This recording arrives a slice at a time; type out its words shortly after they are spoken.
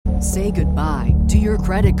Say goodbye to your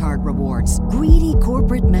credit card rewards. Greedy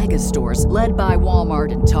corporate mega stores, led by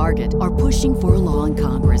Walmart and Target, are pushing for a law in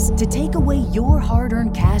Congress to take away your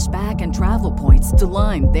hard-earned cash back and travel points to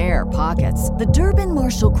line their pockets. The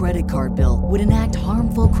Durbin-Marshall credit card bill would enact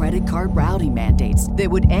harmful credit card routing mandates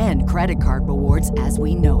that would end credit card rewards as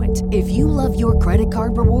we know it. If you love your credit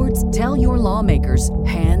card rewards, tell your lawmakers,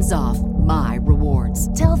 hands off my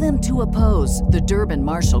rewards. Tell them to oppose the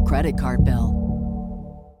Durbin-Marshall credit card bill.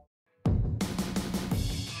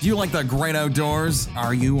 Do you like the great outdoors?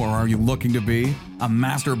 Are you or are you looking to be a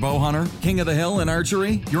master bow hunter? King of the hill in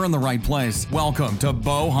archery? You're in the right place. Welcome to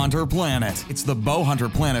Bow Hunter Planet. It's the Bow Hunter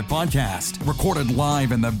Planet podcast, recorded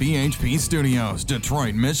live in the BHP Studios,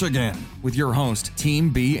 Detroit, Michigan, with your host,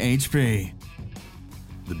 Team BHP.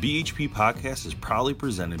 The BHP podcast is proudly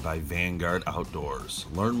presented by Vanguard Outdoors.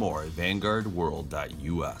 Learn more at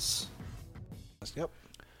vanguardworld.us. Yep.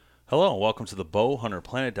 Hello, and welcome to the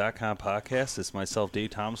bowhunterplanet.com podcast. It's myself,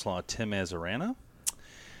 Dave Thomas, along with Tim Mazarana.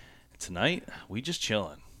 Tonight, we just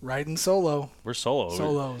chilling. Riding solo. We're solo.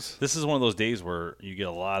 Solos. This is one of those days where you get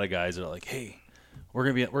a lot of guys that are like, "Hey,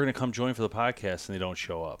 we're gonna come join for the podcast," and they don't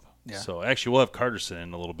show up. Yeah. So actually, we'll have Carterson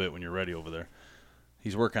in a little bit when you're ready over there.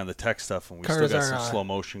 He's working on the tech stuff, and we Carter's still got our, some slow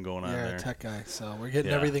motion going on there. Tech guy. So we're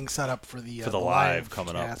getting everything set up for the live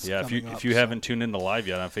coming up. Yeah, if you haven't tuned in to live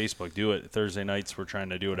yet on Facebook, do it. Thursday nights, we're trying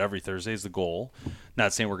to do it every Thursday is the goal.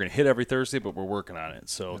 Not saying we're going to hit every Thursday, but we're working on it.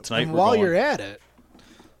 So tonight, and while you're at it,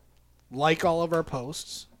 like all of our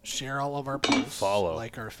posts, share all of our posts, follow,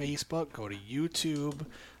 like our Facebook, go to YouTube.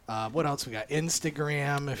 What else we got?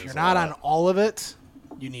 Instagram. If you're not on all of it,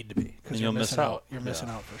 you need to be because you're missing out. You're missing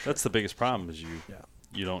out for sure. That's the biggest problem is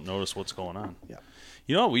you don't notice what's going on. Yeah.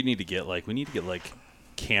 You know what we need to get? We need to get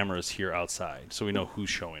cameras here outside so we know who's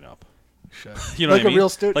showing up. Sure. You know like what I mean? a real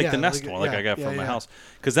student. Like the Nest one, I got from my house.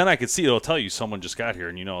 Because then I could see, it'll tell you someone just got here,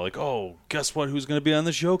 and oh, guess what? Who's going to be on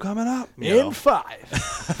the show coming up? In 5,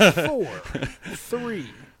 4, 3.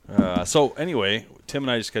 So anyway, Tim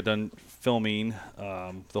and I just got done filming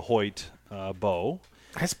the Hoyt bow.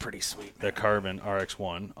 That's pretty sweet. The Carbon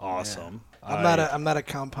RX1, awesome. Yeah. I'm not a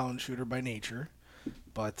compound shooter by nature,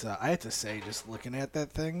 but I have to say, just looking at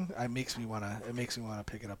that thing, it makes me wanna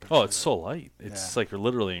pick it up. And it's so light. It's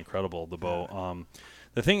literally incredible. The bow. Yeah.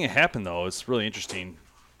 The thing that happened though, it's really interesting.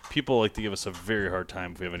 People like to give us a very hard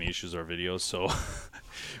time if we have any issues with our videos. So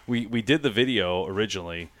we did the video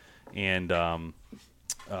originally, and Chris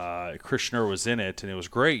Schnurr was in it, and it was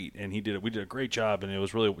great, and we did a great job, and it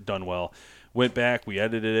was really done well. Went back, we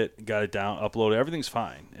edited it, got it down, uploaded, everything's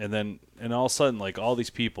fine. And all of a sudden, all these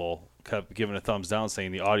people kept giving a thumbs down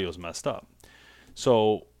saying the audio's messed up.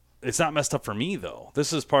 So it's not messed up for me, though.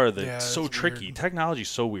 This is part of it's so tricky. Weird. Technology's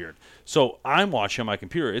so weird. So I'm watching on my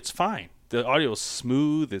computer. It's fine. The audio's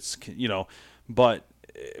smooth. It's, but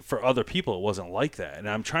for other people, it wasn't like that. And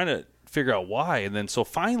I'm trying to figure out why. And then so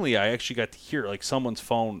finally, I actually got to hear someone's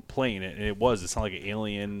phone playing it. And it sounded like an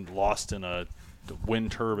alien lost in a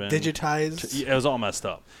wind turbine. Digitized. It was all messed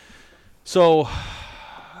up. So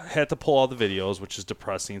had to pull all the videos, which is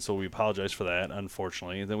depressing. So we apologize for that,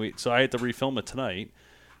 unfortunately. So I had to refilm it tonight,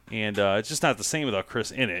 and it's just not the same without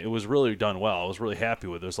Chris in it. It was really done well. I was really happy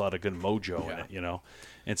with it. There's a lot of good mojo in it,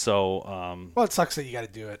 And so, well, it sucks that you got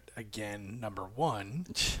to do it again. Number one.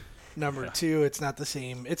 Number two, it's not the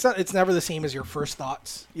same. It's never the same as your first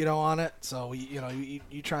thoughts, on it. So you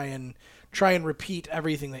try and repeat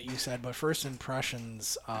everything that you said, but first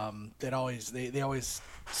impressions, they always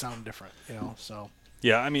sound different, So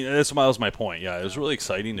yeah, I mean that was my point. Yeah, it was really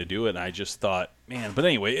exciting to do it, and I just thought, man. But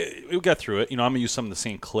anyway, we got through it. I'm gonna use some of the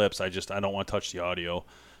same clips. I don't want to touch the audio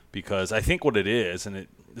because I think what it is, and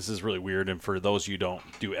this is really weird. And for those of you who don't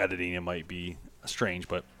do editing, it might be strange,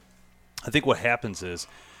 but I think what happens is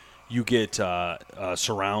you get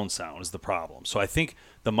surround sound is the problem. So I think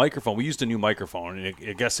the microphone, we used a new microphone, and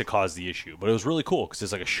I guess it caused the issue. But it was really cool because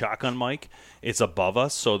it's like a shotgun mic. It's above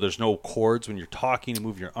us, so there's no cords when you're talking to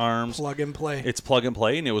move your arms. Plug and play. It's plug and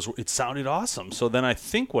play, and it sounded awesome. So then I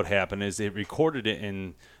think what happened is they recorded it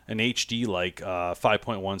in an HD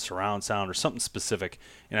 5.1 surround sound or something specific.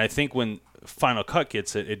 And I think when Final Cut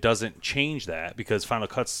gets it, it doesn't change that because Final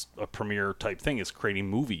Cut's a Premiere type thing. It's creating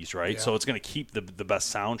movies, right? Yeah. So it's going to keep the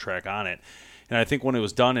best soundtrack on it. And I think when it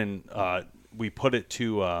was done and we put it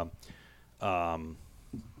to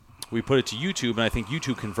YouTube, and I think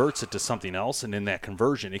YouTube converts it to something else, and in that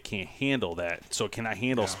conversion, it can't handle that. So it cannot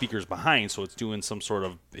handle speakers behind, so it's doing some sort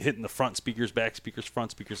of hitting the front speakers, back speakers,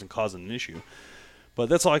 front speakers, and causing an issue. But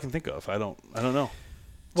that's all I can think of. I don't know.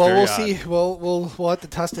 Well, we'll see. We'll have to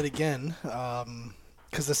test it again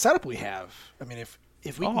because the setup we have. I mean, if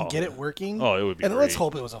we can get it working, it would be. And great. let's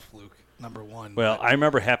hope it was a fluke. number one. Well, but I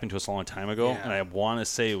remember it happened to us a long time ago, Yeah. and I want to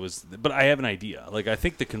say it was, but I have an idea. Like, I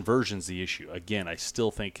think the conversion's the issue. Again, I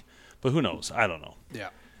still think, but who knows? I don't know. yeah.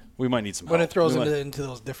 We might need some When help. it throws We might- into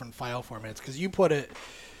those different file formats, because you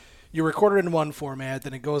record it in one format,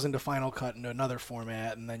 then it goes into Final Cut into another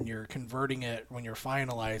format, and then you're converting it when you're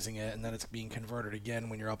finalizing it, and then it's being converted again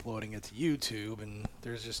when you're uploading it to YouTube, and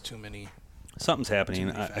there's just too many. something's happening.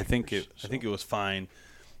 Too many I think it. factors, I think it was fine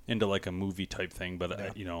into like a movie type thing, but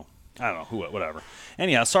Yeah. I don't know whatever.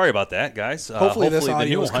 Anyhow, sorry about that, guys. Hopefully this the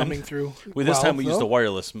audio new is one- coming through Well, this well, time we used though. the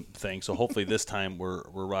wireless thing, so hopefully this time we're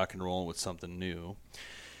rock and rolling with something new.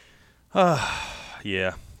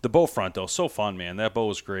 Yeah, the bow front though, so fun, man. That bow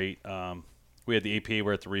was great. We had the APA.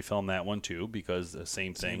 We had to refilm that one too because the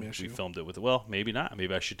same thing. issue. We filmed it with. Well, maybe not.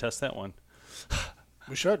 Maybe I should test that one.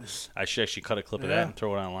 We should. I should actually cut a clip of Yeah. that and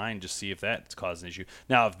throw it online just see if that's causing an issue.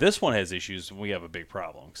 Now, if this one has issues, we have a big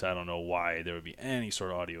problem because I don't know why there would be any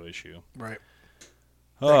sort of audio issue. Right.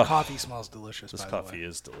 Ugh. That coffee smells delicious. This by coffee the way.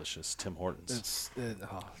 is delicious. Tim Hortons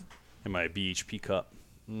in my BHP cup.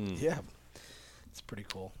 Yeah, it's pretty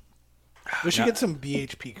cool. We should get some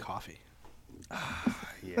BHP coffee.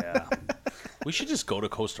 Yeah. We should just go to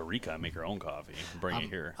Costa Rica and make our own coffee and bring it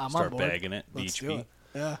here. I'm on Start board. bagging it. Let's BHP. do it.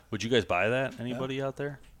 Yeah, Would you guys buy that? Anybody out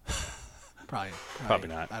there? probably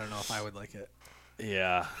not. I don't know if I would like it.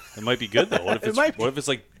 Yeah, it might be good though. What if It it's might be. what if it's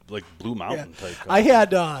like Blue Mountain type? I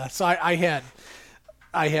had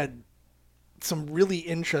I had some really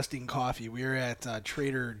interesting coffee. We were at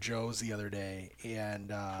Trader Joe's the other day,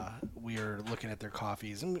 and we were looking at their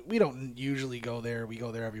coffees. And we don't usually go there. We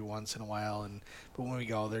go there every once in a while, but when we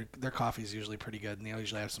go, their coffee is usually pretty good, and they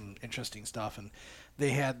usually have some interesting stuff. And they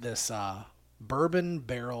had this bourbon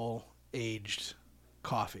barrel aged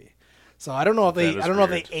coffee. So I don't know if That is if they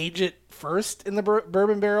weird. age it first in the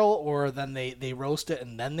bourbon barrel, or then they roast it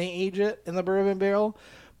and then they age it in the bourbon barrel.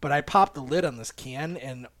 But I popped the lid on this can,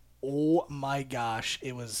 and oh my gosh,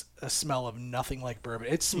 it was a smell of nothing like bourbon.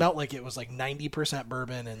 It smelled like it was like 90%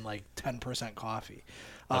 bourbon and like 10% coffee.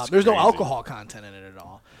 There's no crazy. alcohol content in it at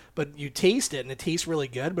all. But you taste it, and it tastes really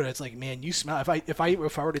good. But it's like, man, you smell. If I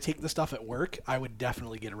were to take this stuff at work, I would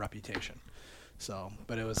definitely get a reputation. So,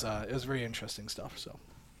 but it was very interesting stuff. So,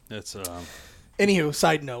 It's anywho,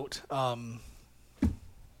 side note,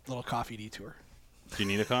 little coffee detour. Do you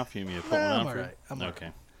need a coffee? You need to put Nah, one I'm on for you? alright. I'm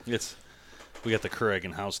okay. We got the Keurig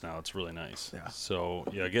in house now. It's really nice. Yeah. So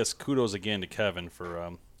yeah, I guess kudos again to Kevin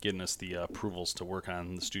for getting us the approvals to work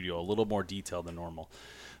on the studio a little more detailed than normal.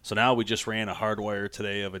 So now we just ran a hardwire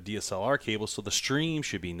today of a DSLR cable, so the stream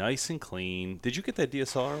should be nice and clean. Did you get that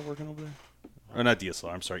DSLR working over there? Or not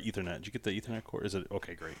DSLR? I'm sorry, Ethernet. Did you get the Ethernet cord? Is it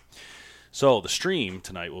okay? Great. So the stream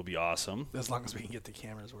tonight will be awesome. As long as we can get the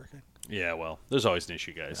cameras working. Yeah, well, there's always an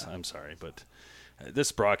issue, guys. I'm sorry, but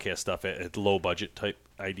this broadcast stuff at low budget type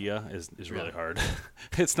idea is really hard.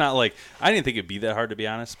 It's not like I didn't think it'd be that hard, to be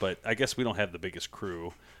honest, but I guess we don't have the biggest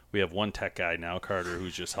crew. We have one tech guy now, Carter,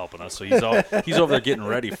 who's just helping us. So he's over there getting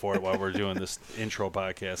ready for it while we're doing this intro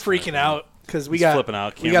podcast. Freaking out because we He's got flipping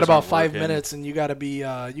out. We got Cameras about aren't 5 working. minutes, and you got to be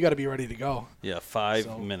ready to go. Yeah, 5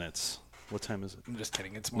 So- minutes. What time is it? I'm just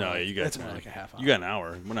kidding. It's more. No, like, yeah, you got it's more time. like a half hour. You got an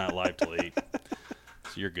hour. We're not live till 8, so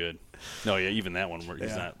you're good. No, yeah, even that one, we're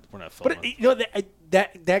not But filming. you know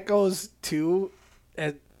that goes to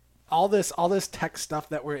all this tech stuff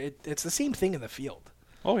that it's the same thing in the field.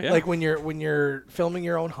 Oh yeah, Like when you're filming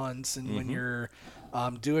your own hunts and Mm-hmm. when you're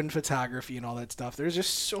doing photography and all that stuff. There's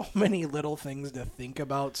just so many little things to think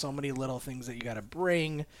about. So many little things that you got to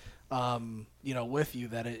bring. With you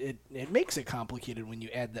that it makes it complicated when you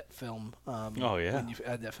add that film. Oh, yeah. when you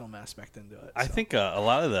add that film aspect into it. I so. think a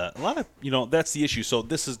lot of that's the issue. So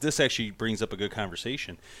this actually brings up a good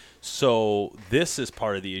conversation. So this is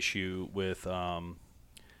part of the issue with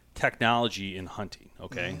technology in hunting.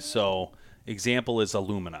 Okay, so example is a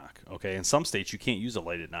Luminoc. Okay, in some states you can't use a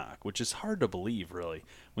lighted knock, which is hard to believe really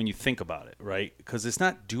when you think about it, right? Because it's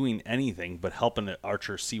not doing anything but helping the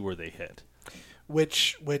archer see where they hit.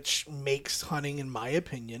 which makes hunting, in my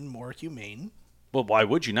opinion, more humane. Well, why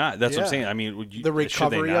would you not? That's what I'm Yeah. saying. I mean, The should they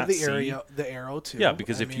recovery not of the see? area, the arrow too. Yeah,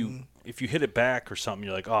 because I if mean, you hit it back or something,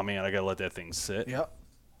 you're like, oh man, I gotta let that thing sit. yep,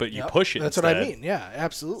 But you yep, push it. That's instead. what I mean. Yeah,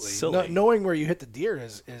 absolutely. Silly. Knowing where you hit the deer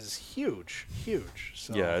is huge.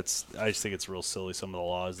 So Yeah, I just think it's real silly. Some of the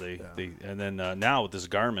laws they and then now with this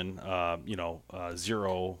Garmin,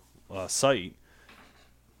 zero sight,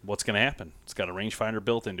 what's going to happen? It's got a rangefinder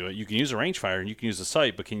built into it. You can use a rangefinder and you can use a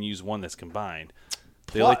sight, but can you use one that's combined?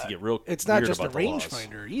 They like to get real. It's not weird just a about the laws.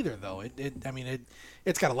 rangefinder either, though.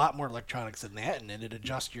 It's got a lot more electronics than that, and it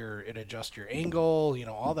adjusts your angle,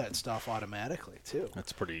 all that stuff automatically too.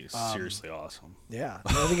 That's pretty seriously awesome. Yeah,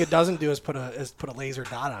 the only thing it doesn't do is put a laser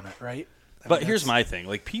dot on it, right? But here's my thing: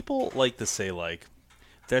 like people like to say like,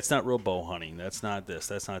 that's not real bow hunting. That's not this.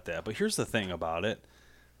 That's not that. But here's the thing about it: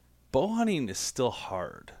 bow hunting is still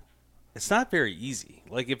hard. It's not very easy.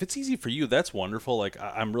 Like if it's easy for you, that's wonderful. Like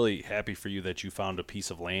I'm really happy for you that you found a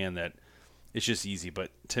piece of land that it's just easy.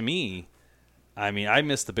 But to me, I mean, I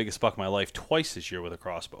missed the biggest buck of my life twice this year with a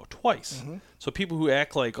crossbow. Twice. Mm-hmm. So people who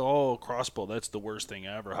act like, oh, crossbow, that's the worst thing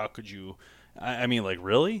ever. How could you? I mean, like,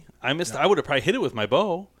 really? I missed. I would have probably hit it with my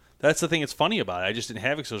bow. That's the thing that's funny about it. I just didn't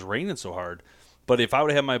have it because it was raining so hard. But if I would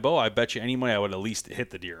have had my bow, I bet you any money I would at least hit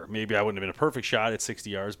the deer. Maybe I wouldn't have been a perfect shot at 60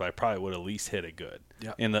 yards, but I probably would at least hit it good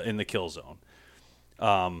in the kill zone.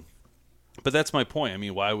 But that's my point. I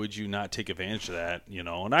mean, why would you not take advantage of that?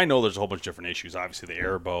 And I know there's a whole bunch of different issues. Obviously, the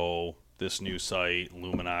air bow, this new sight,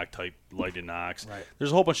 Luminoc type lighted nocks. Right.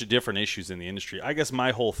 There's a whole bunch of different issues in the industry. I guess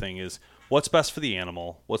my whole thing is what's best for the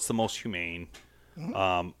animal, what's the most humane.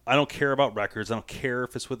 Mm-hmm. I don't care about records. I don't care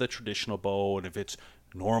if it's with a traditional bow and if it's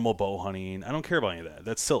normal bow hunting. I don't care about any of that.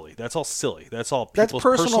 That's silly. That's all silly. That's all people's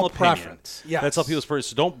personal preference. Yes. That's all people's personal.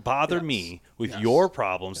 So don't bother me with your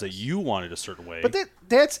problems that you wanted a certain way. But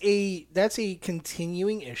that's a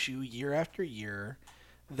continuing issue year after year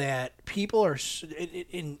that people are,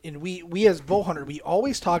 and we as bow hunter, we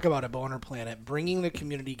always talk about a Bow Hunter Planet bringing the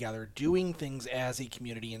community together, doing things as a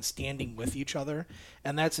community and standing with each other,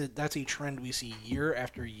 and that's a trend we see year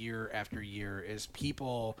after year after year is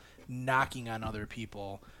people knocking on other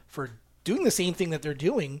people for doing the same thing that they're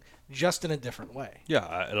doing, just in a different way. Yeah,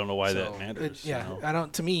 I don't know why that matters. I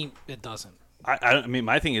don't. To me, it doesn't. I mean,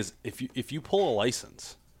 my thing is if you pull a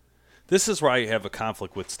license. This is where I have a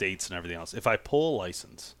conflict with states and everything else. If I pull a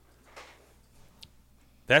license,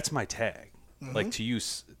 that's my tag. Mm-hmm. Like to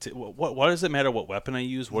use, what does it matter what weapon I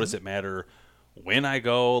use? What does it matter when I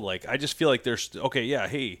go? Like I just feel like there's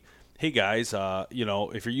hey guys,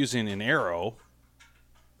 if you're using an arrow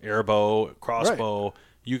bow, crossbow, right,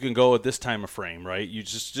 you can go at this time of frame, right? You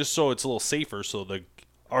just so it's a little safer, so the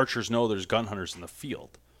archers know there's gun hunters in the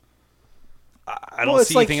field. I don't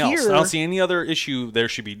see anything else. I don't see any other issue there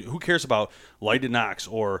should be. Who cares about lighted nocks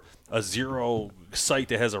or a zero sight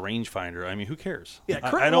that has a rangefinder? I mean, who cares? Yeah,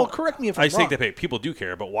 correct me if I'm wrong. I think people do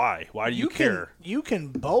care, but why? Why do you care? You can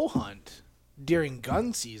bow hunt during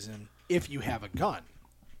gun season if you have a gun.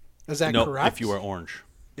 Is that correct? If you are orange.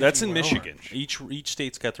 That's in Michigan. Orange. Each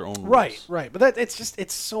state's got their own rules. Right. But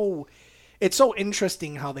it's so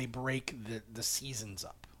interesting how they break the seasons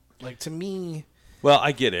up. Like to me. Well,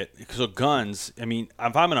 I get it. So guns, I mean,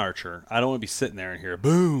 if I'm an archer, I don't want to be sitting there and hear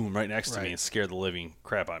boom right next to me and scare the living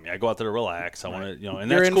crap out of me. I go out there to relax. I want to, and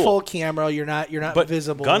you're that's in cool. Full camera. You're not but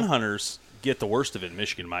visible. Gun hunters get the worst of it in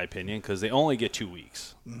Michigan, in my opinion, because they only get 2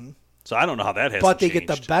 weeks. Mm-hmm. So I don't know how that has. But they changed.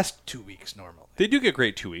 get the best 2 weeks normally. They do get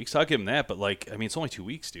great 2 weeks. I'll give them that. But it's only 2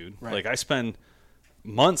 weeks, dude. Right. Like I spend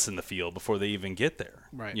months in the field before they even get there.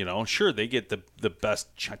 Right. Sure, they get the best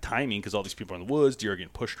timing because all these people are in the woods, deer are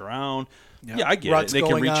getting pushed around. Yep. Yeah, I get Ruts it. They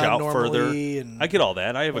can reach out further. And, I get all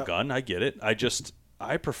that. I have a gun. I get it.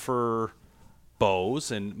 I prefer bows,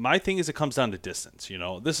 and my thing is it comes down to distance.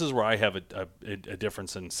 This is where I have a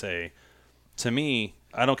difference in say, to me,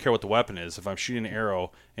 I don't care what the weapon is. If I'm shooting an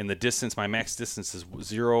arrow and the distance, my max distance is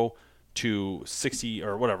 0 to 60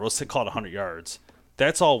 or whatever, let's call it 100 yards.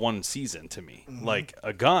 That's all one season to me. Mm-hmm. Like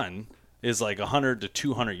a gun is like 100 to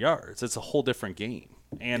 200 yards. It's a whole different game,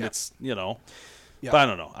 and it's But I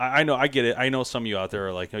don't know. I know. I get it. I know some of you out there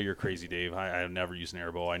are like, "Oh, you're crazy, Dave. I never use an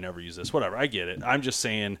arrow. I never use this. Whatever. I get it. I'm just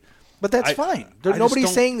saying." But that's fine.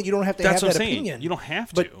 Nobody's saying that you don't have to have that opinion. You don't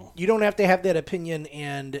have to. But you don't have to have that opinion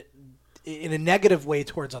and in a negative way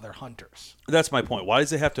towards other hunters. That's my point. Why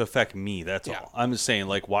does it have to affect me? That's all. I'm just saying,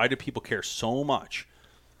 like, why do people care so much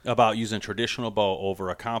about using a traditional bow over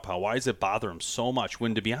a compound? Why does it bother them so much?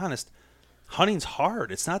 When, to be honest, hunting's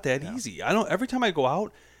hard. It's not that easy. Every time I go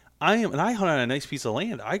out, I hunt on a nice piece of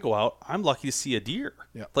land. I go out, I'm lucky to see a deer.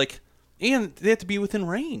 Yep. And they have to be within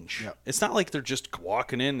range. Yep. It's not like they're just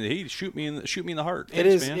walking in. Hey, shoot me in the heart. It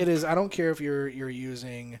is. I don't care if you're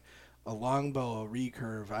using a longbow, a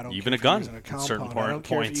recurve. I don't even care a if gun. You're using a compound. Certain I don't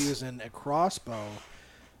care points. if you're using a crossbow.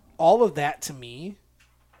 All of that to me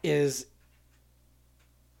is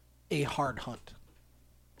a hard hunt.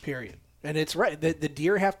 Period. And it's right. The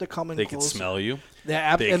deer have to come in closer. They can smell you.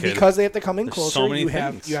 Because they have to come in closer, so many you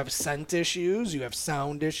things. have scent issues, you have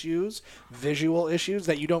sound issues, visual issues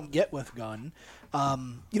that you don't get with gun.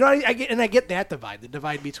 I get that divide, the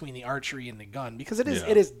divide between the archery and the gun, because it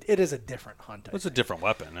is a different hunt. It's a different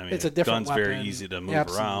weapon. I mean, it's a different gun's weapon. very easy to move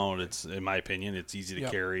around. It's, in my opinion, it's easy to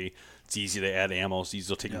carry. It's easy to add ammo. It's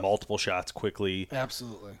easy to take multiple shots quickly.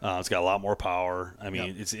 Absolutely. It's got a lot more power. I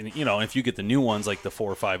mean, it's if you get the new ones like the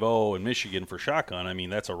 4.50 in Michigan for shotgun, I mean,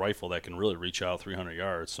 that's a rifle that can really reach out 300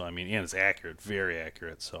 yards. So I mean, and it's accurate, very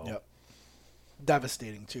accurate. So.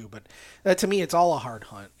 Devastating too, but to me it's all a hard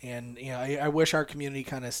hunt, and I wish our community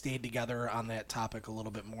kind of stayed together on that topic a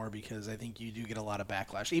little bit more, because I think you do get a lot of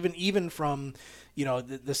backlash, even from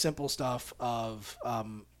the simple stuff of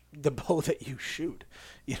the bow that you shoot.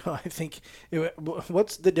 I think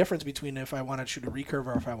what's the difference between if I want to shoot a recurve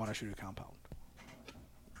or if I want to shoot a compound?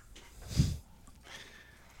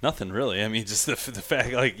 Nothing really. I mean, just the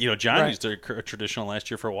fact, like, John used a traditional last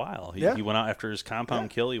year for a while. He went out after his compound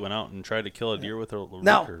kill. He went out and tried to kill a deer with a recurve.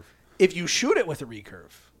 Now, if you shoot it with a recurve,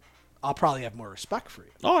 I'll probably have more respect for you.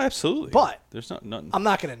 Oh, absolutely. But there's nothing. I'm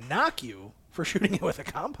not going to knock you for shooting it with a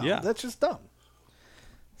compound. Yeah. That's just dumb.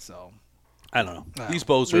 So, I don't know. These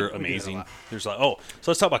bows are amazing. There's so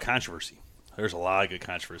let's talk about controversy. There's a lot of good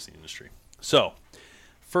controversy in the industry. So,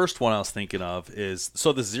 first one I was thinking of is the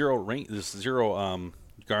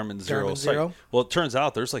Garmin Zero sight. Well, it turns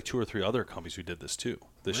out there's like 2 or 3 other companies who did this too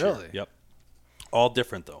this year. Yep. All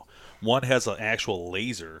different though. One has an actual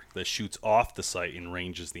laser that shoots off the sight and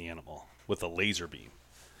ranges the animal with a laser beam.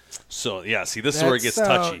 So this is where it gets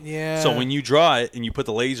touchy. Yeah. So when you draw it and you put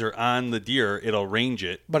the laser on the deer, it'll range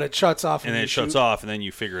it. But it shuts off. And then it shuts off, and then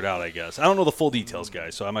you figure it out, I guess. I don't know the full details,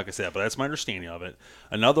 guys, so I'm not going to say that, but that's my understanding of it.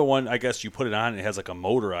 Another one, I guess you put it on, and it has like a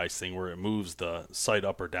motorized thing where it moves the sight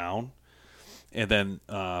up or down. And then,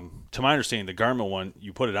 to my understanding, the Garmin one,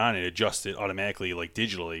 you put it on and adjust it automatically, like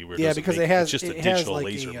digitally. Because it's just a digital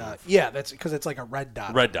laser move. That's because it's like a red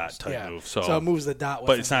dot. Red dot type move. So it moves the dot.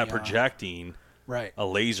 But it's not projecting a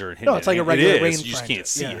laser and hitting it. No, it's like a regular rangefinder. You just can't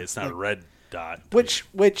see it. It's not a red dot.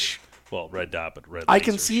 Well, red dot, but red. I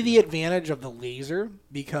can see the advantage of the laser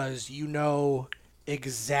because you know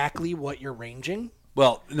exactly what you're ranging.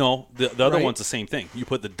 Well, no, the other one's the same thing. You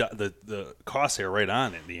put the crosshair right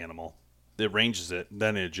on it, the animal. It ranges it,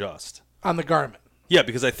 then it adjusts. On the Garmin. Yeah,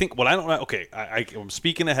 because I think I'm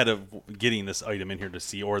speaking ahead of getting this item in here to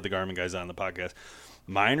see, or the Garmin guys on the podcast.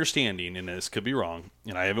 My understanding, and this could be wrong,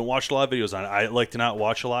 and I haven't watched a lot of videos on it. I like to not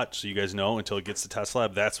watch a lot, so you guys know, until it gets to Test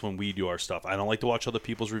Lab. That's when we do our stuff. I don't like to watch other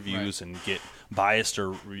people's reviews and get biased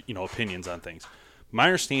or opinions on things. My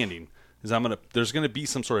understanding is there's gonna be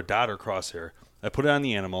some sort of dot or crosshair. I put it on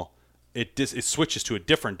the animal. It switches to a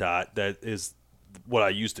different dot that is what I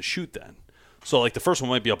use to shoot then. So, like, the first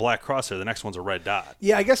one might be a black crosshair. The next one's a red dot.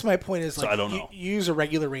 Yeah, I guess my point is, like, I don't know. You use a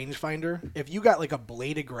regular rangefinder. If you got, like, a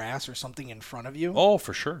blade of grass or something in front of you. Oh,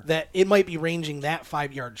 for sure. That it might be ranging that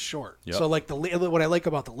 5 yards short. Yep. So, like, what I like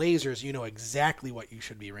about the lasers, you know exactly what you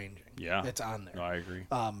should be ranging. Yeah. It's on there. No, I agree.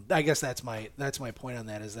 I guess that's my point on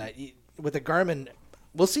that, is that with the Garmin,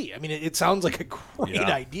 we'll see. I mean, it sounds like a great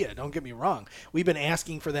idea. Don't get me wrong. We've been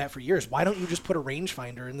asking for that for years. Why don't you just put a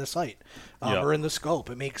rangefinder in the sight or in the scope?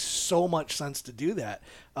 It makes so much sense to do that.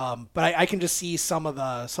 But I can just see some of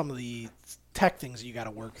the tech things you got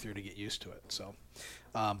to work through to get used to it. So,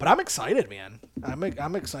 but I'm excited, man.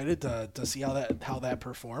 I'm excited to see how that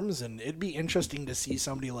performs, and it'd be interesting to see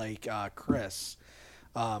somebody like Chris,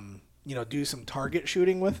 do some target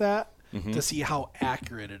shooting with that. Mm-hmm. To see how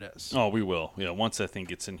accurate it is. Oh, we will. Yeah, once that thing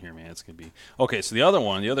gets in here, man, it's gonna be okay. So the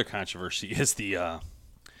other controversy is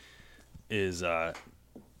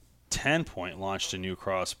 10-point launched a new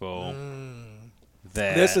crossbow.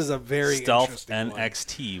 This is a very Stealth interesting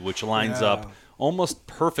NXT, which lines up almost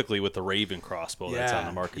perfectly with the Raven crossbow that's on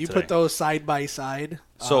the market You today. put those side by side.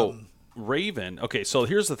 So Raven. Okay, so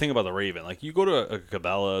here's the thing about the Raven. Like, you go to a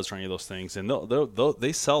Cabela's or any of those things, and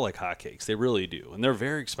they sell like hotcakes. They really do, and they're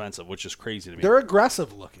very expensive, which is crazy to me. They're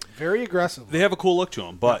aggressive looking, very aggressive. They have a cool look to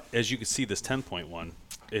them, but as you can see, this 10-point one.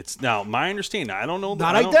 It's now my understanding. I don't know.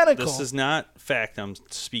 Not identical. This is not fact. I'm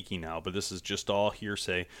speaking now, but this is just all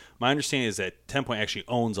hearsay. My understanding is that 10-point actually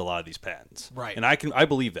owns a lot of these patents, right? And I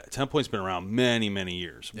believe that 10-point's been around many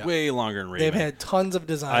years, way longer than Raven. They've had tons of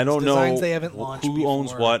designs. I don't know they haven't launched who before.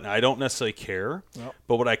 owns what. And I don't necessarily care,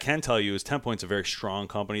 but what I can tell you is 10-point's a very strong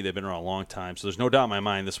company. They've been around a long time, so there's no doubt in my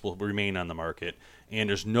mind this will remain on the market. And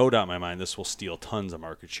there's no doubt in my mind this will steal tons of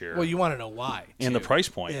market share. Well, you want to know why. And the price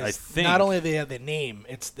point, I think. Not only do they have the name,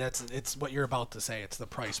 it's what you're about to say. It's the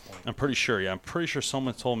price point. I'm pretty sure, I'm pretty sure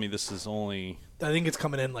someone told me this is only... I think it's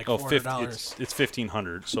coming in like $400. It's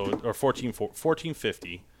 $1,500, or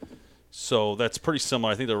 $1,450. So that's pretty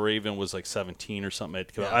similar. I think the Raven was like $17 or something.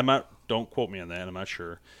 Don't quote me on that. I'm not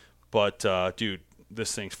sure. But, dude,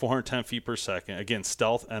 this thing's 410 feet per second. Again,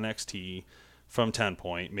 Stealth NXT from 10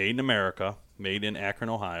 Point, made in America, made in Akron,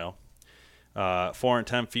 Ohio.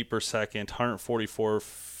 410 feet per second, 144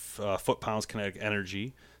 foot-pounds kinetic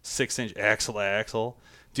energy, 6-inch axle to axle.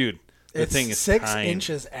 Dude, the thing is 6 tiny.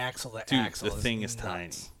 inches axle to axle. The thing is nuts. tiny.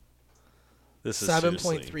 This is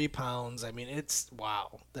 7.3 pounds. I mean,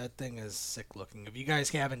 wow. That thing is sick looking. If you guys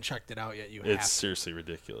haven't checked it out yet, you have to. It's seriously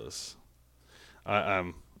ridiculous.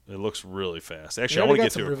 It looks really fast. You Actually, I want to already get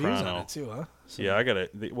got some to a reviews chrono. on it too, huh? So, Yeah, I got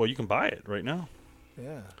it. Well, you can buy it right now.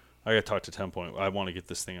 yeah. I got to talk to 10 Point. I want to get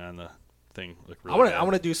this thing on the thing. Like really I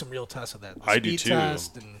want to do some real tests of that. The I do speed too.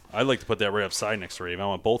 test and I'd like to put that right upside next to Rave. I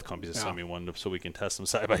want both companies to Yeah. send me one so we can test them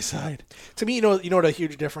side by side. to me, you know what a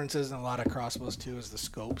huge difference is in a lot of crossbows too is the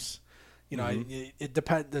scopes. You know, it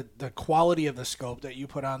depends the quality of the scope that you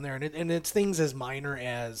put on there, and it's things as minor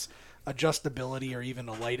as adjustability or even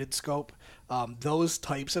a lighted scope. Those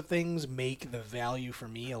types of things make the value for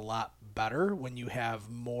me a lot better when you have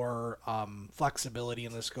more flexibility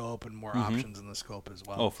in the scope and more options in the scope as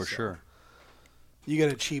well. Oh, for So sure. You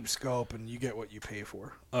get a cheap scope and you get what you pay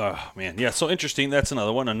for. Oh, man. Yeah, so interesting. That's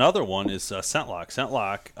another one. Another one is ScentLock.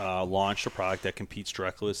 ScentLock launched a product that competes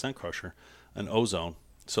directly with Scent Crusher, an ozone.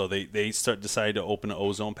 So they decided to open an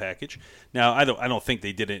ozone package. Now, I don't think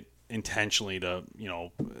they did it intentionally to,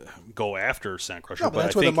 go after Scent Crusher. No, but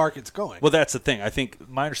that's where the market's going. Well, that's the thing. I think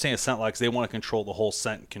my understanding of ScentLock is they want to control the whole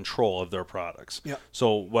scent control of their products. Yep.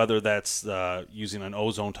 So whether that's using an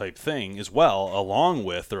ozone type thing as well, along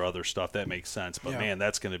with their other stuff, that makes sense. But Yeah. man,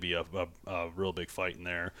 that's going to be a real big fight in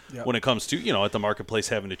there Yep. when it comes to at the marketplace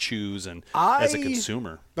having to choose and as a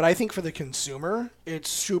consumer. But I think for the consumer, it's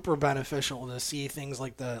super beneficial to see things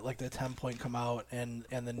like the 10 Point come out and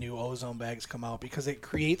the new ozone bags come out, because it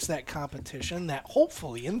creates that competition that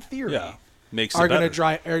hopefully, in theory, Yeah, makes are it going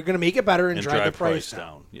better. to make it better and, and drive the price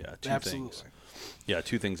down. Yeah, Absolutely. things. Yeah,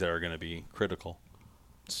 two things that are going to be critical.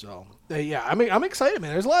 So yeah, I'm excited,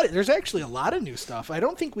 man. There's actually a lot of new stuff. I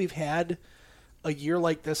don't think we've had a year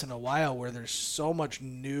like this in a while where there's so much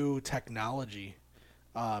new technology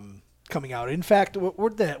coming out. In fact,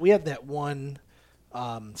 we have that one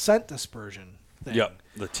scent dispersion thing. Yep,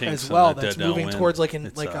 the tinks as well. and the That's dead moving downwind. towards like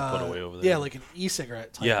It's, put away over there. yeah, like an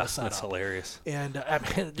e-cigarette type Yeah, of setup. that's hilarious. And I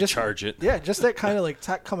mean, just charge it. Yeah, just that kind of like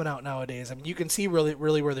tech coming out nowadays. I mean, you can see really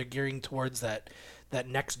where they're gearing towards that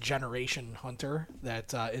next generation hunter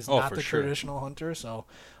that is not for the sure. traditional hunter. So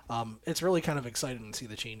it's really kind of exciting to see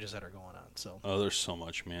the changes that are going on. So Oh, there's so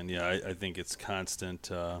much, man. Yeah, I think it's constant.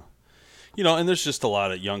 And there's just a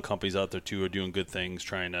lot of young companies out there too who are doing good things,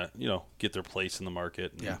 trying to get their place in the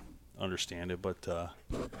market. And Yeah. understand it, but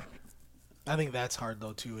I think that's hard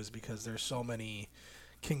though too, is because there's so many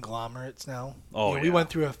conglomerates now. Oh, We yeah. went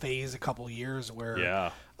through a phase a couple years where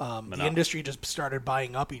yeah, the industry just started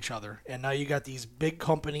buying up each other, and now you got these big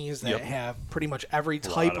companies that Yep. have pretty much every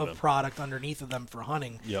lot type of of it. product underneath of them for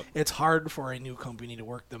hunting. Yep. It's hard for a new company to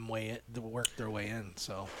work their way in.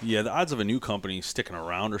 So yeah. The odds of a new company sticking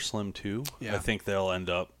around are slim too. Yeah. I think they'll end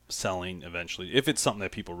up selling eventually if it's something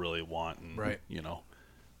that people really want and Right.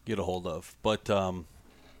 get a hold of. But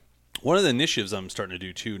one of the initiatives I'm starting to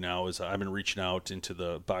do too now is I've been reaching out into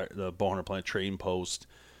the Bowhunter Planet Trading Post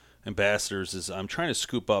ambassadors. Is I'm trying to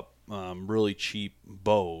scoop up really cheap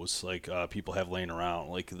bows like people have laying around,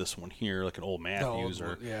 like this one here, like an old Matthews,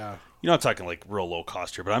 or yeah. I'm talking like real low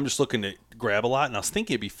cost here. But I'm just looking to grab a lot, and I was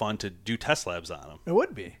thinking it'd be fun to do test labs on them. It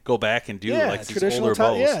would be. Go back and do Yeah, like these traditional older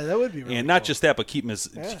bows. yeah, that would be really and not cool. just that, but keep them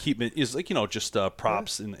Yeah. is like just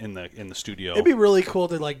props in the studio. It'd be really cool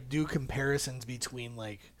to like do comparisons between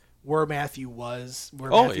like where Matthews was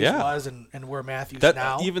and where Matthews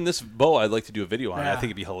now. Even this bow, I'd like to do a video on it. I Yeah. think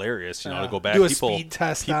it'd be hilarious. To Yeah. go back, Do a people speed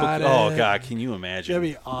test people, on oh it. god, can you imagine? That'd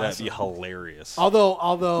be That'd be awesome. hilarious.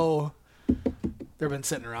 Although they've been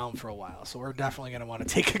sitting around for a while, so we're definitely going to want to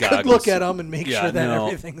take a good Goggles. look at them and make sure that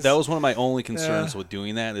everything's. That was one of my only concerns Yeah. with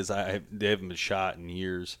doing that is they haven't been shot in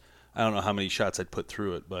years. I don't know how many shots I'd put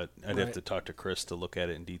through it, but I'd have Right. to talk to Chris to look at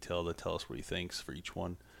it in detail to tell us what he thinks for each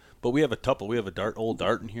one. But we have a couple. We have a old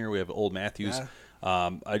Dart in here. We have old Matthews. Yeah.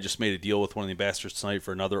 I just made a deal with one of the ambassadors tonight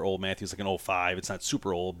for another old Matthews, like an 05. It's not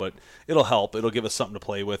super old, but it'll help. It'll give us something to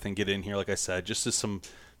play with and get in here, like I said, just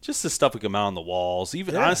the stuff we can mount on the walls.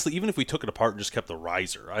 Even honestly, even if we took it apart and just kept the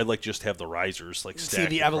riser, I'd like just have the risers like see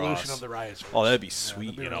stacked the across. evolution of the riser. Oh, that'd be Yeah, sweet,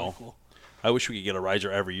 that'd be you really know. cool. I wish we could get a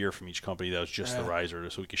riser every year from each company that was just the Yeah. riser,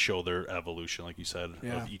 so we could show their evolution, like you said,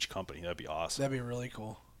 Yeah. of each company. That'd be awesome. That'd be really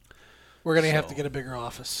cool. We're gonna have So- to get a bigger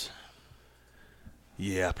office.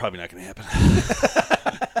 Yeah, probably not going to happen.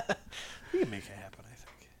 We can make it happen, I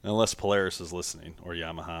think. Unless Polaris is listening, or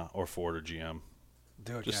Yamaha, or Ford, or GM.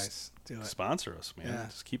 Do it, Just guys. Do it. Sponsor us, man. Yeah.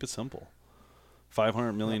 Just keep it simple.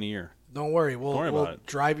 $500 million a year. Don't worry. Don't worry We'll about it.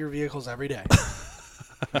 drive your vehicles every day.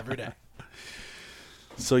 Every day.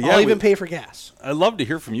 So yeah, I'll even pay for gas. I'd love to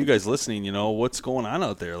hear from you guys listening. What's going on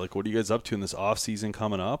out there? Like, what are you guys up to in this off season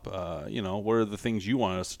coming up? What are the things you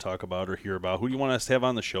want us to talk about or hear about? Who do you want us to have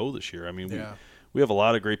on the show this year? I mean, we have a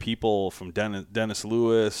lot of great people from Dennis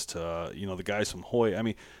Lewis to the guys from Hoy. I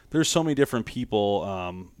mean, there's so many different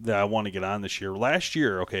people that I want to get on this year. Last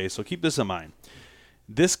year, okay, so keep this in mind.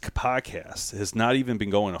 This podcast has not even been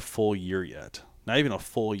going a full year yet. Not even a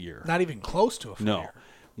full year. Not even close to a full year.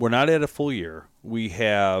 We're not at a full year. We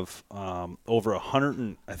have over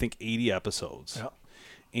 180 episodes. Yep.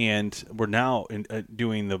 And we're now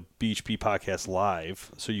doing the BHP podcast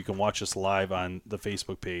live, so you can watch us live on the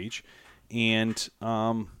Facebook page. And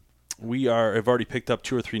have already picked up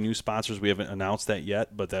 2 or 3 new sponsors. We haven't announced that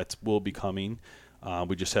yet, but that will be coming.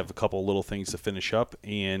 We just have a couple little things to finish up.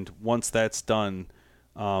 And once that's done,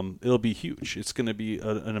 it'll be huge. It's going to be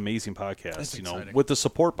an amazing podcast, with the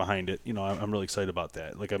support behind it. I'm really excited about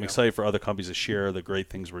that. Like, I'm excited for other companies to share the great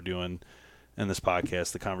things we're doing in this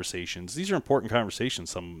podcast, the conversations. These are important conversations,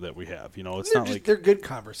 some that we have. It's not like they're good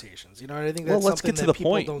conversations. I think that's let's something get to that the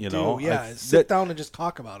people point. don't do. Yeah, sit down and just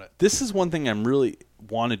talk about it. This is one thing I'm really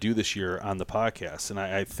want to do this year on the podcast, and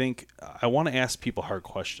I think I want to ask people hard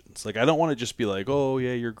questions. Like, I don't want to just be like, oh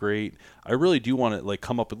yeah, you're great. I really do want to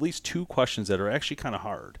come up with at least 2 questions that are actually kind of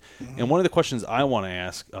hard. Mm-hmm. And one of the questions I want to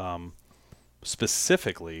ask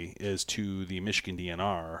specifically is to the Michigan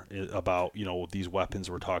DNR about these weapons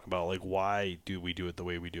we're talking about. Like, why do we do it the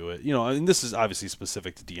way we do it? And this is obviously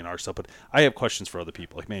specific to DNR stuff, but I have questions for other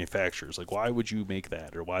people, like manufacturers. Like, why would you make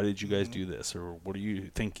that, or why did you guys do this, or what are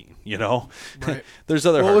you thinking? Right. There's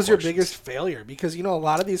other. What was your questions. biggest failure? Because a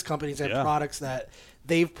lot of these companies have products that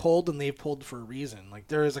they've pulled for a reason. Like,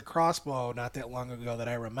 there is a crossbow not that long ago that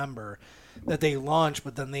I remember that they launched,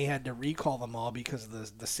 but then they had to recall them all because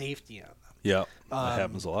of the safety on them. Yeah, that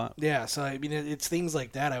happens a lot. Yeah, so I mean, it's things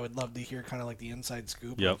like that. I would love to hear kind of like the inside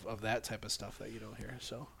scoop of that type of stuff that you don't hear.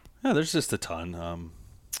 So yeah, there's just a ton.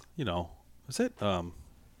 Is it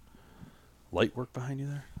light work behind you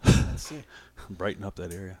there? Let's see. Brighten up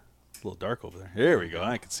that area. It's a little dark over there. There we go.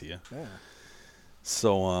 I can see you. Yeah.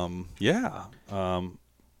 So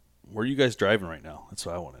where are you guys driving right now? That's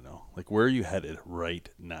what I want to know. Like, where are you headed right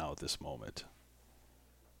now at this moment?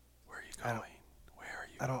 Where are you going?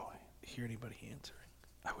 I don't hear anybody answering.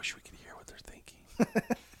 I wish we could hear what they're thinking.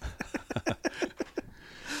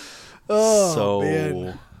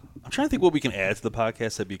 Man. I'm trying to think what we can add to the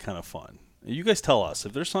podcast that'd be kind of fun. You guys tell us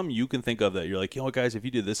if there's something you can think of that you're like, guys, if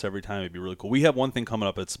you did this every time, it'd be really cool. We have one thing coming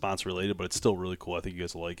up that's sponsor related, but it's still really cool. I think you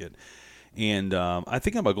guys will like it. And I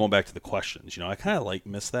think about going back to the questions. I kind of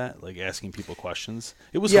miss that, like asking people questions.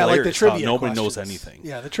 It was hilarious like the trivia how nobody questions. knows anything.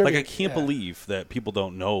 Yeah, the trivia. Like, I can't believe that people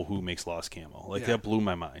don't know who makes Lost Camo. Like, that blew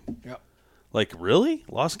my mind. Yep. Like, really?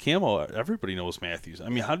 Lost Camo? Everybody knows Matthews. I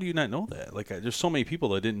mean, how do you not know that? Like, there's so many people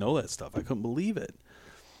that didn't know that stuff. I couldn't believe it.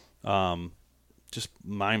 Just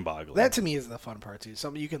mind-boggling. That to me is the fun part too.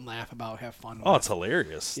 Something you can laugh about, have fun with. Oh, it's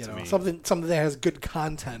hilarious to me. Something that has good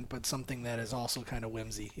content, but something that is also kind of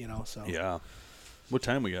whimsy. So yeah. What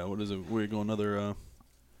time we got? What is it? We're going another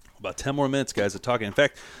about 10 more minutes, guys, of talking. In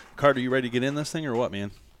fact, Carter, you ready to get in this thing or what,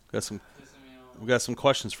 man? We got some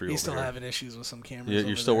questions for you. He's still here. having issues with some cameras.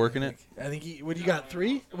 You're still working it? I think what do you got?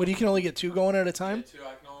 3? What do you can only get 2 going at a time?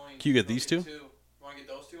 Can you get these 2? Want to get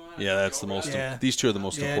those 2 on? Yeah, that's the most. These 2 are the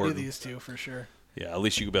most important. Yeah, do these 2 for sure. Yeah, at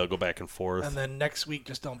least you can be able to go back and forth. And then next week,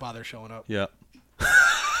 just don't bother showing up. Yeah.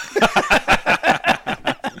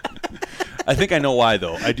 I think I know why,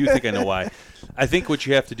 though. I do think I know why. I think what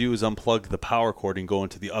you have to do is unplug the power cord and go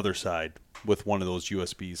into the other side with one of those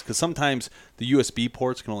USBs. Because sometimes the USB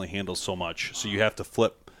ports can only handle so much. So you have to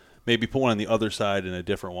flip, maybe put one on the other side and a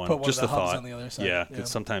different one. Put one Just of the a hubs thought. on the other side. Yeah,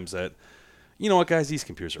 because sometimes that... You know what, guys? These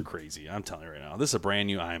computers are crazy. I'm telling you right now. This is a brand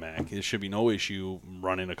new iMac. There should be no issue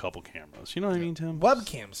running a couple cameras. You know what I mean, Tim?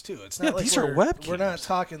 Webcams, too. It's not like these are webcams. We're not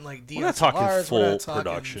talking like DSLRs. We're not talking full we're not talking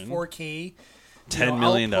production. 4K. $10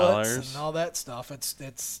 million. Outputs and all that stuff.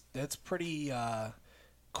 It's pretty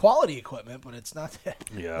quality equipment, but it's not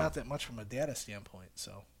that much from a data standpoint.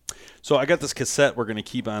 So I got this cassette we're going to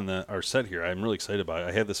keep on our set here. I'm really excited about it.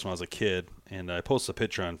 I had this when I was a kid, and I posted a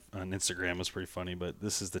picture on Instagram. It was pretty funny, but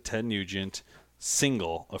this is the Ted Nugent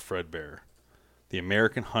single of Fred Bear, the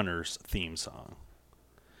American Hunters theme song.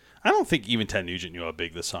 I don't think even Ted Nugent knew how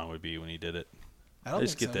big this song would be when he did it. I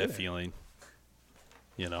just get that feeling.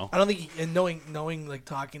 I don't think and knowing like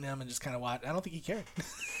talking to him and just kind of watch, I don't think he cared.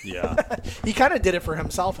 Yeah. He kind of did it for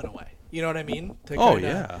himself in a way. You know what I mean?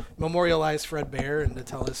 To memorialize Fred Bear and to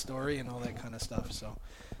tell his story and all that kind of stuff. So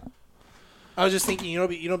I was just thinking,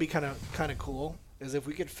 be kind of cool is if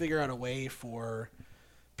we could figure out a way for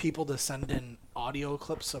people to send in audio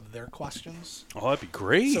clips of their questions. Oh, that'd be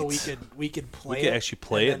great. So we could play it. We could actually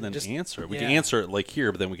play it and then just answer it. We can answer it like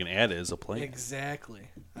here, but then we can add it as a play. Exactly.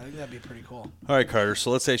 I think that'd be pretty cool. All right, Carter.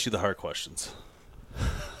 So let's ask you the hard questions.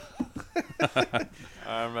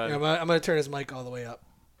 I'm ready. Yeah, I'm going to turn his mic all the way up.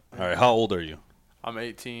 All right. How old are you? I'm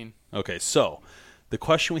 18. Okay. So the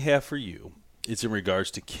question we have for you is in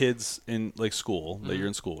regards to kids in like school that you're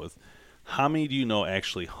in school with. How many do you know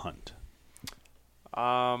actually hunt?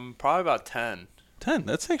 Probably about 10. 10.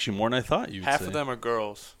 That's actually more than I thought you'd Half say. of them are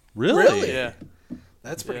girls. Really? Yeah.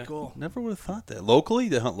 That's pretty Yeah. cool. Never would have thought that. Locally?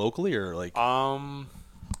 They hunt locally or like?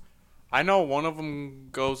 I know one of them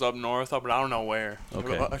goes up north, but I don't know where.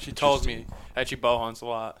 Okay. She told me that she bow hunts a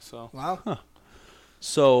lot. So. Wow.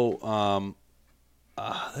 So,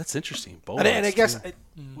 that's interesting. Bow And I hunts, guess too.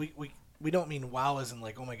 we don't mean wow as in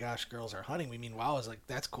like, oh my gosh, girls are hunting. We mean wow as like,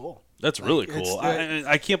 that's cool. That's Like, really it's- cool.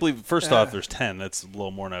 I can't believe. First Yeah. off, there's 10. That's a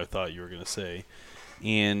little more than I thought you were going to say.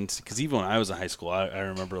 And because even when I was in high school, I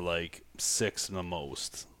remember like 6 the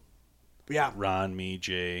most. Yeah. Ron, me,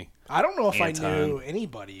 Jay. I don't know if Anton. I knew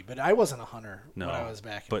anybody, but I wasn't a hunter No, when I was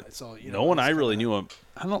back. but so no one it's I really kinda- knew him.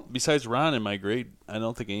 I don't. Besides Ron in my grade, I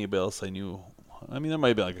don't think anybody else I knew. I mean, there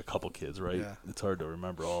might be like a couple kids, right? Yeah. It's hard to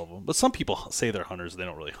remember all of them. But some people say they're hunters. They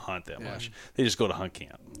don't really hunt that Yeah. much. They just go to hunt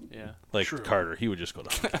camp. Yeah. Like True. Carter, he would just go to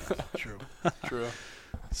hunt camp. True. True.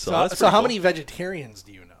 So, So that's how pretty cool. many vegetarians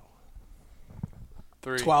do you know?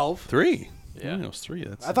 3. 12. 3. Yeah. It was 3.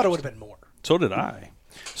 That's I thought it would have been more. So did I.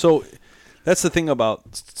 So that's the thing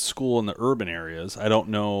about school in the urban areas. I don't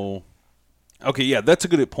know. Okay, yeah, that's a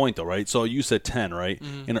good point though, right? So you said 10, right?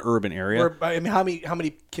 In an urban area. Or, I mean, how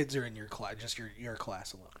many kids are in your class? Just your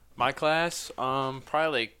class alone. My class,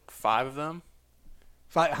 probably like 5 of them.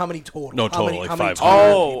 How many total? No, How total, many- like how many 500.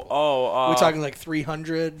 total people? We're We're talking like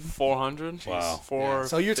 300. 400. Wow.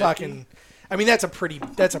 So you're talking. I mean, that's a pretty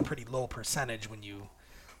low percentage when you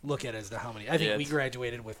look at it as to how many. I think Yeah, we it's-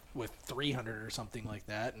 graduated with 300 or something like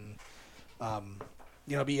that, and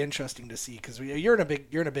it'd be interesting to see because you're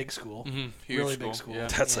in a big school, Huge really school, big school. yeah.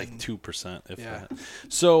 That's like and- 2%, if Yeah. that.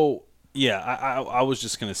 So yeah, I was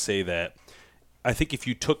just gonna say that I think if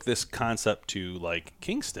you took this concept to like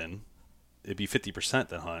Kingston, it'd be 50%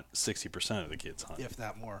 that hunt, 60% of the kids hunt. if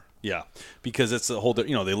not more. Yeah, because it's a whole. They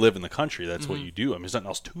live in the country. That's what you do. I mean, there's nothing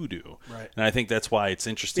else to do. Right. And I think that's why it's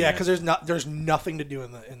interesting. Yeah, that- because there's nothing to do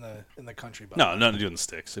in the country. But no, nothing to do in the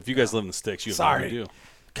sticks. If you guys live in the sticks, you have nothing to do.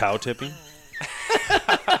 Cow tipping.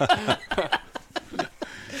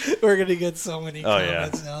 we're gonna get so many Oh, yeah.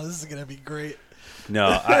 comments now. This is gonna be great. No,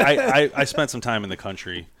 I spent some time in the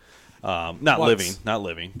country. Not Once.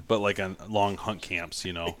 living, but like on long hunt camps,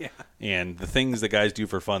 Yeah. And the things that guys do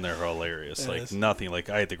for fun there are hilarious. It like is. nothing. Like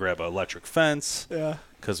I had to grab an electric fence Yeah.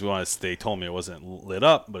 because they told me it wasn't lit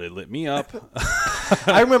up, but it lit me up.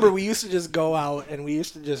 I remember we used to just go out and we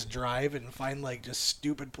used to just drive and find like just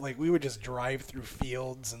stupid like we would just drive through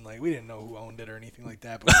fields and like we didn't know who owned it or anything like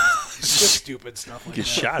that, but just stupid stuff like Get that.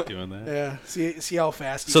 shot doing that. Yeah. See how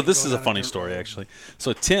fast. You So can this go is a down funny dirt story road. actually.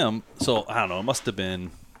 So Tim, I don't know, it must have been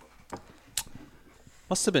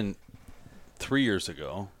 3 years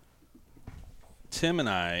ago. Tim and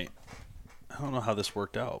I don't know how this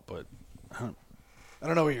worked out, but I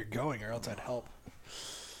don't know where you're going, or else I'd help.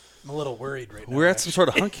 I'm a little worried right now. we were at some actually. sort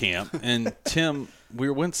of hunt camp, and Tim, we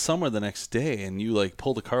went somewhere the next day, and you like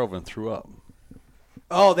pulled the car over and threw up.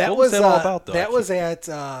 Oh, that What was was that all about, though? That was at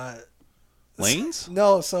Lanes?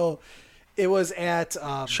 no, so it was at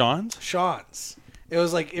Sean's? Sean's. It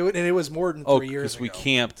was like and it was more than 3 Oh, years because ago. we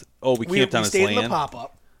camped. Oh, we camped on his stayed land. in the pop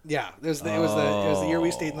up. Yeah, it was the year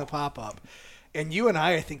we stayed in the pop up, and you and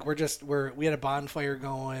I think we had a bonfire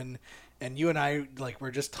going, and you and I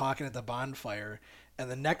we're just talking at the bonfire, and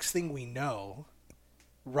the next thing we know,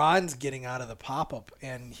 Ron's getting out of the pop up,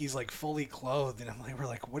 and he's like fully clothed, and we're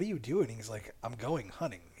like, what are you doing? He's like, I'm going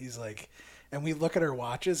hunting. He's like, and we look at our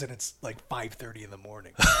watches, and it's like 5:30 in the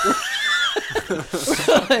morning.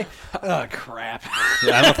 Like, oh crap.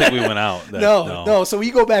 Yeah, I don't think we went out. No. So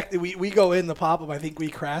we go back. We go in the pop up. I think we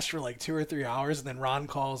crashed for like 2 or 3 hours, and then Ron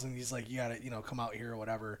calls and he's like, "You gotta, come out here or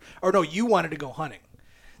whatever." Or no, you wanted to go hunting.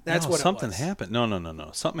 That's No, what something it was. happened. No.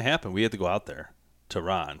 Something happened. We had to go out there to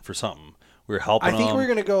Ron for something. We were helping I think him. we were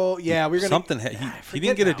gonna go. Yeah, we were gonna. Something. He forget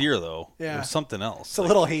didn't get a now. deer though. Yeah. It was something else. It's a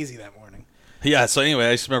little hazy that morning. Yeah, so anyway,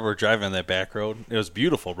 I just remember driving on that back road. It was a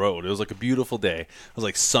beautiful road. It was like a beautiful day. It was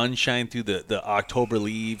like sunshine through the October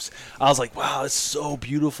leaves. I was like, wow, it's so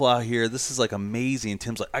beautiful out here. This is like amazing. And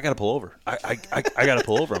Tim's like, I got to pull over. I got to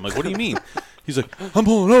pull over. I'm like, what do you mean? He's like, I'm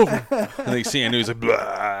pulling over. And they see, I knew he's like,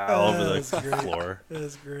 blah, all over the That's great. floor. That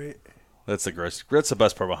was great. That's the gross. That's the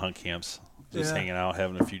best part about hunt camps. Just Yeah. hanging out,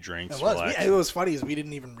 having a few drinks, It was. relaxing. It was funny is we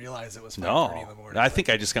didn't even realize it was 5:30 in the morning. I think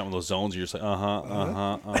I just got one of those zones. You're just like,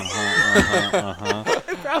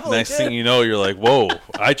 Probably Next did. thing you know, you're like, whoa!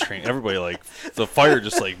 I trained everybody. Like the fire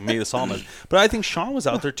just like made us all nuts. But I think Sean was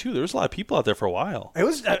out there too. There was a lot of people out there for a while. It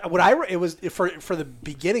was it was for the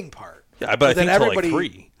beginning part. Yeah, but I then think till like everybody-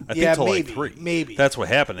 3. I yeah, think till maybe, like 3. maybe. That's what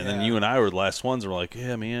happened. And then Yeah. you and I were the last ones. And we're like,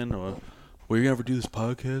 yeah, man. Well, you gonna ever do this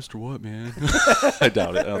podcast or what, man? I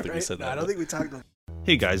doubt it. I don't think we Right? said No, that. I don't think we talked about.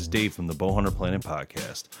 Hey guys, Dave from the Bowhunter Planet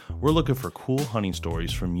podcast. We're looking for cool hunting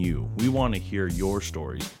stories from you. We want to hear your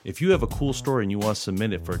stories. If you have a cool story and you want to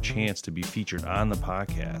submit it for a chance to be featured on the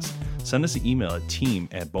podcast, send us an email at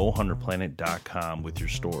team@bowhunterplanet.com with your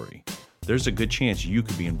story. There's a good chance you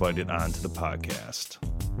could be invited onto the podcast.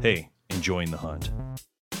 Hey, enjoying the hunt.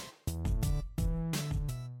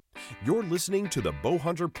 You're listening to the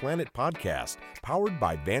Bowhunter Planet podcast, powered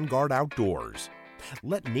by Vanguard Outdoors.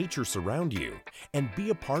 Let nature surround you and be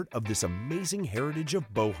a part of this amazing heritage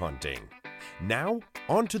of bow hunting. Now,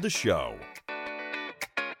 on to the show.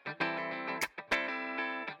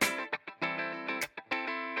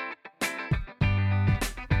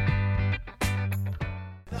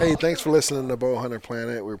 Hey, thanks for listening to Bowhunter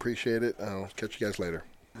Planet. We appreciate it. I'll catch you guys later.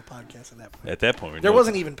 The podcast at that point. At that point, we There knew-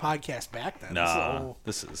 wasn't even podcast back then. Nah,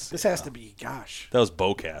 this this has to be, gosh. That was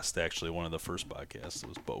Bowcast, actually. One of the first podcasts. It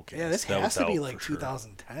was Bowcast. Yeah, this That has was to be out like for sure.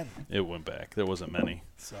 2010. It went back. There wasn't many.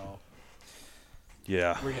 So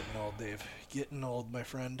Yeah. we're getting old, Dave. Getting old, my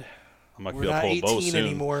friend. I'm not We're gonna not be able to pull a bow 18 soon.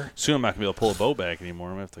 anymore. Soon I'm not gonna be able to pull a bow back anymore.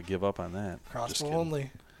 I'm gonna have to give up on that. Just Crossbow kidding.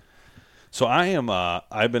 only. So I am.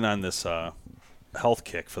 I've been on this health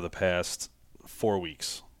kick for the past 4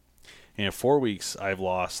 weeks, and in 4 weeks I've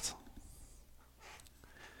lost.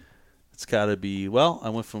 It's got to be. Well, I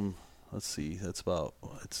went from. Let's see. That's about.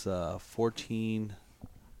 It's 14,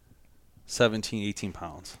 17, 18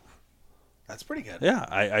 pounds. That's pretty good. Yeah,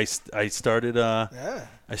 I started. Yeah.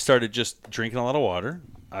 I started just drinking a lot of water.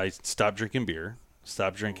 I stopped drinking beer.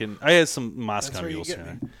 Stopped drinking. I had some Moscow where you mules get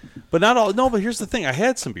here, me. but not all. No, but here's the thing: I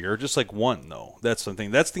had some beer, just like one though. That's the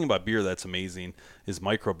thing. That's the thing about beer that's amazing is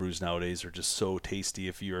microbrews nowadays are just so tasty.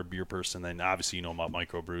 If you're a beer person, then obviously you know about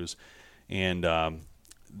microbrews, and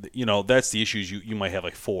that's the issues. You might have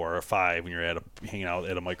like 4 or 5 when you're hanging out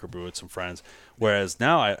at a microbrew with some friends. Whereas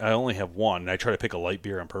now I only have one, and I try to pick a light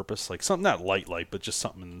beer on purpose, like something not light, but just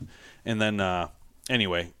something. And then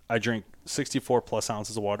anyway, I drink 64 plus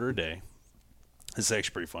ounces of water a day. This is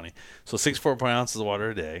actually pretty funny. So 64 ounces of water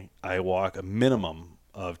a day. I walk a minimum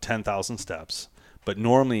of 10,000 steps, but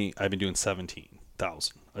normally I've been doing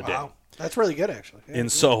 17,000 a day. Wow. That's really good, actually. Yeah,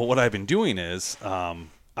 And so what I've been doing is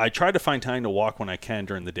I try to find time to walk when I can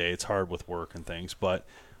during the day. It's hard with work and things, but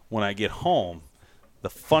when I get home, the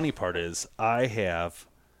funny part is I have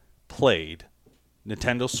played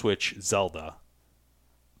Nintendo Switch Zelda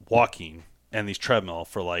walking and these treadmill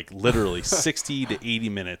for like literally 60 to 80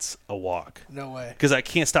 minutes a walk. No way. Because I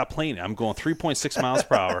can't stop playing it. I'm going 3.6 miles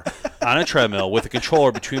per hour on a treadmill with a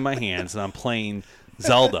controller between my hands, and I'm playing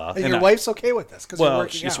Zelda. And your wife's okay with this because you're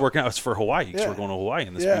working she's out. working out. It's for Hawaii because Yeah. we're going to Hawaii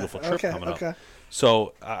in this Yeah, beautiful trip okay, coming up. okay.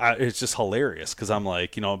 So it's just hilarious because I'm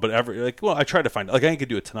like, but I try to find like I could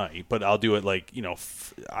do it tonight, but I'll do it like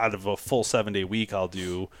out of a full 7-day week, I'll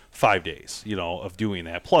do 5 days, of doing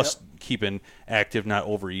that. Plus keeping active, not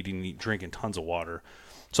overeating, drinking tons of water.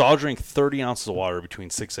 So I'll drink 30 ounces of water between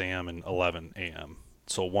 6 a.m. and 11 a.m.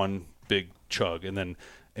 So one big chug, and then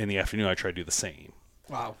in the afternoon I try to do the same.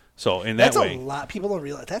 Wow. So in that That's way, a lot. People don't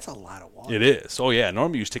realize that's a lot of water. it is. Oh yeah.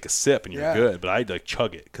 Normally you just take a sip and you're Yeah. good, but I like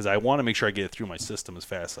chug it because I want to make sure I get it through my system as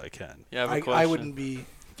fast as I can. Yeah, I have a I question. wouldn't be.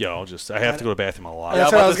 I have to go to the bathroom a lot. Yeah,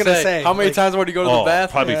 That's I'm what I about was to gonna say. How many Like- times would you go to the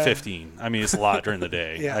bathroom? Probably Yeah. 15. I mean, it's a lot during the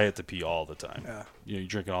day. Yeah. I have to pee all the time. Yeah. You're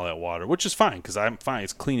drinking all that water, which is fine because I'm fine.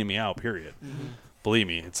 It's cleaning me out, period. Mm-hmm. Believe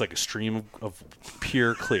me, it's like a stream of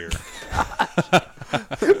pure clear.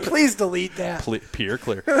 Please delete that. Pure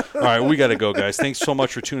clear. All right, we got to go, guys. Thanks so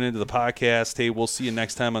much for tuning into the podcast. Hey, we'll see you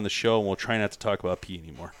next time on the show, and we'll try not to talk about pee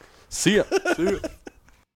anymore. See ya.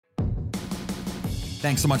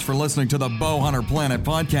 Thanks so much for listening to the Bowhunter Planet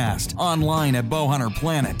podcast, online at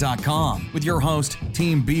bowhunterplanet.com with your host,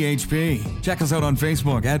 Team BHP. Check us out on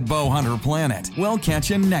Facebook at Bowhunter Planet. We'll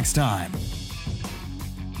catch you next time.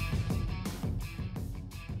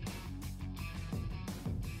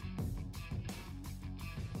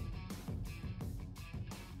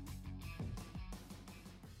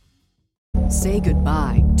 say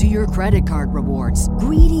goodbye to your credit card rewards.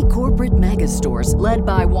 Greedy corporate mega stores, led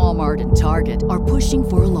by Walmart and Target, are pushing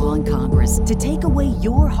for a law in Congress to take away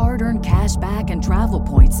your hard-earned cash back and travel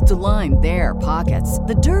points to line their pockets.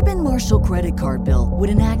 The Durbin-Marshall credit card bill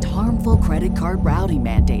would enact harmful credit card routing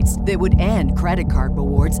mandates that would end credit card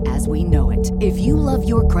rewards as we know it. If you love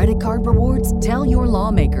your credit card rewards, tell your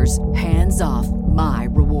lawmakers, hands off my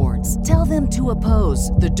rewards. Tell them to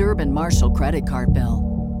oppose the Durbin-Marshall credit card bill.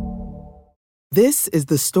 This is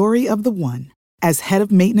the story of the one. As head of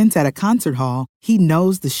maintenance at a concert hall, he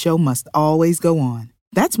knows the show must always go on.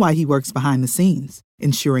 That's why he works behind the scenes,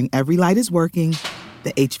 ensuring every light is working,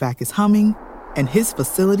 the HVAC is humming, and his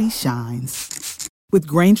facility shines. With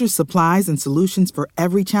Grainger's supplies and solutions for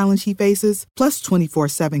every challenge he faces, plus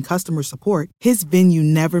 24/7 customer support, his venue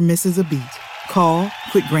never misses a beat. Call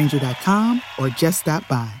quickgrainger.com or just stop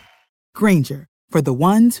by. Grainger, for the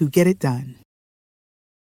ones who get it done.